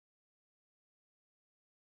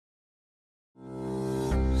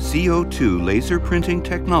CO2 laser printing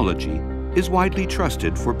technology is widely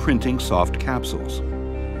trusted for printing soft capsules.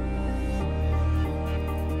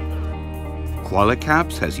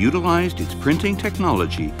 Qualicaps has utilized its printing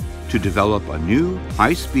technology to develop a new,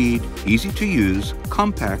 high-speed, easy-to-use,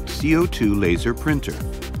 compact CO2 laser printer,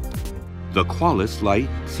 the Qualis Lite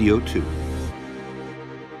CO2.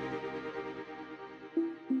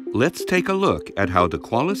 Let's take a look at how the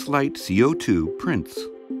Qualis Lite CO2 prints.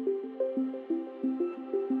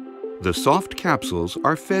 The soft capsules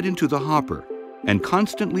are fed into the hopper and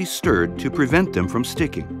constantly stirred to prevent them from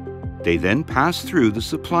sticking. They then pass through the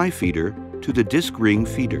supply feeder to the disc ring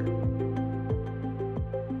feeder.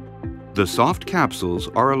 The soft capsules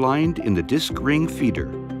are aligned in the disc ring feeder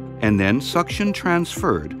and then suction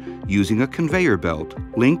transferred using a conveyor belt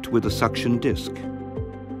linked with a suction disc.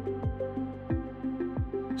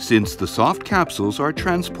 Since the soft capsules are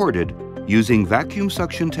transported using vacuum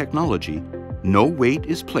suction technology, no weight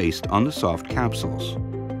is placed on the soft capsules.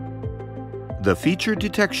 The feature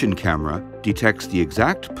detection camera detects the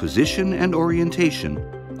exact position and orientation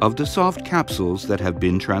of the soft capsules that have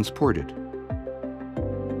been transported.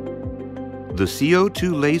 The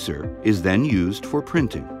CO2 laser is then used for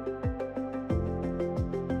printing.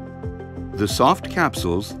 The soft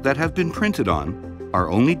capsules that have been printed on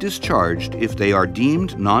are only discharged if they are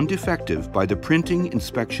deemed non-defective by the printing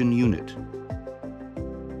inspection unit.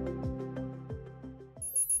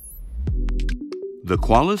 The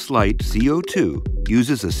Qualis Lite CO2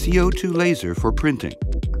 uses a CO2 laser for printing,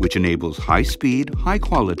 which enables high-speed,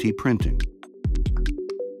 high-quality printing.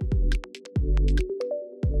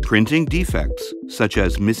 Printing defects, such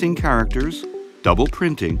as missing characters, double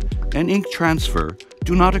printing, and ink transfer,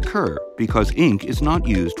 do not occur because ink is not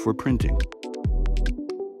used for printing.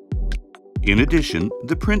 In addition,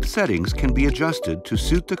 the print settings can be adjusted to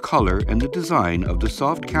suit the color and the design of the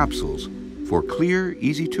soft capsules for clear,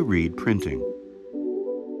 easy-to-read printing.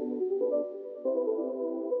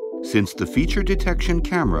 Since the feature detection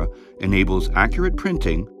camera enables accurate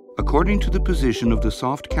printing according to the position of the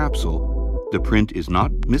soft capsule, the print is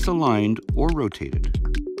not misaligned or rotated.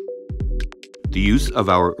 The use of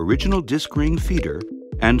our original disc ring feeder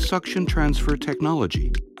and suction transfer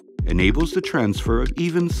technology enables the transfer of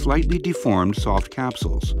even slightly deformed soft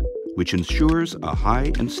capsules, which ensures a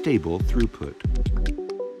high and stable throughput.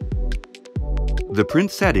 The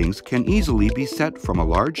print settings can easily be set from a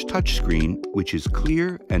large touchscreen, which is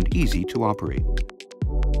clear and easy to operate.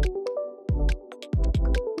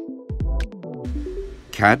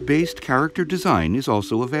 CAD-based character design is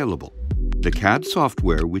also available. The CAD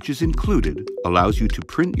software which is included allows you to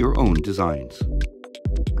print your own designs.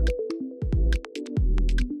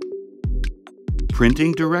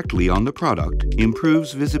 Printing directly on the product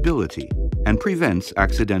improves visibility and prevents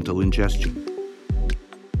accidental ingestion.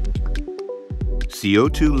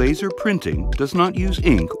 CO2 laser printing does not use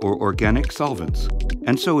ink or organic solvents,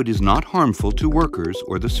 and so it is not harmful to workers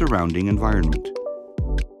or the surrounding environment.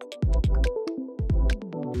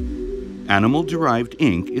 Animal-derived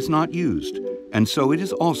ink is not used, and so it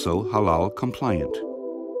is also halal compliant.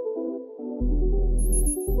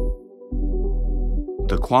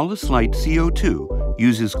 The Qualis Lite CO2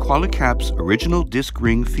 uses Qualicaps' original disc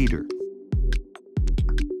ring feeder.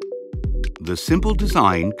 The simple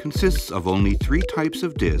design consists of only 3 types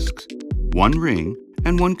of discs, 1 ring,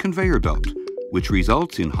 and 1 conveyor belt, which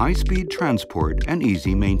results in high-speed transport and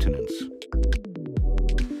easy maintenance.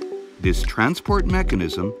 This transport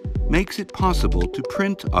mechanism makes it possible to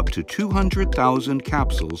print up to 200,000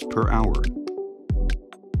 capsules per hour.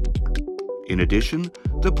 In addition,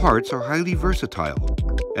 the parts are highly versatile,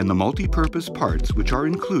 and the multi-purpose parts which are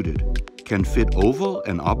included can fit oval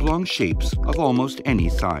and oblong shapes of almost any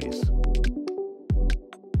size.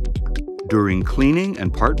 During cleaning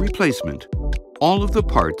and part replacement, all of the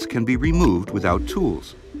parts can be removed without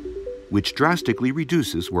tools, which drastically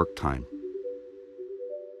reduces work time.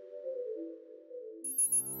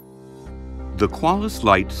 The Qualis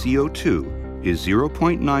Lite CO2 is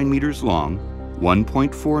 0.9 meters long,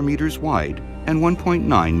 1.4 meters wide, and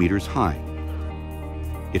 1.9 meters high.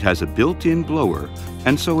 It has a built-in blower,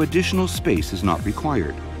 and so additional space is not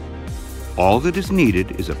required. All that is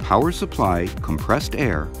needed is a power supply, compressed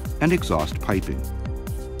air, and exhaust piping.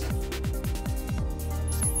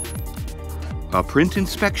 A print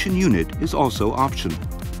inspection unit is also optional.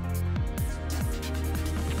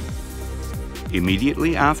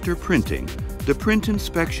 Immediately after printing, the print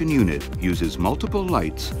inspection unit uses multiple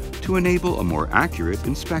lights to enable a more accurate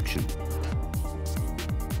inspection.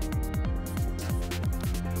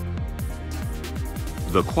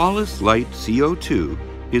 The Qualis Lite CO2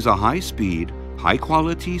 is a high-speed,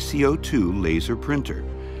 high-quality CO2 laser printer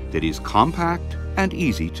that is compact and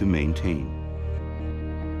easy to maintain.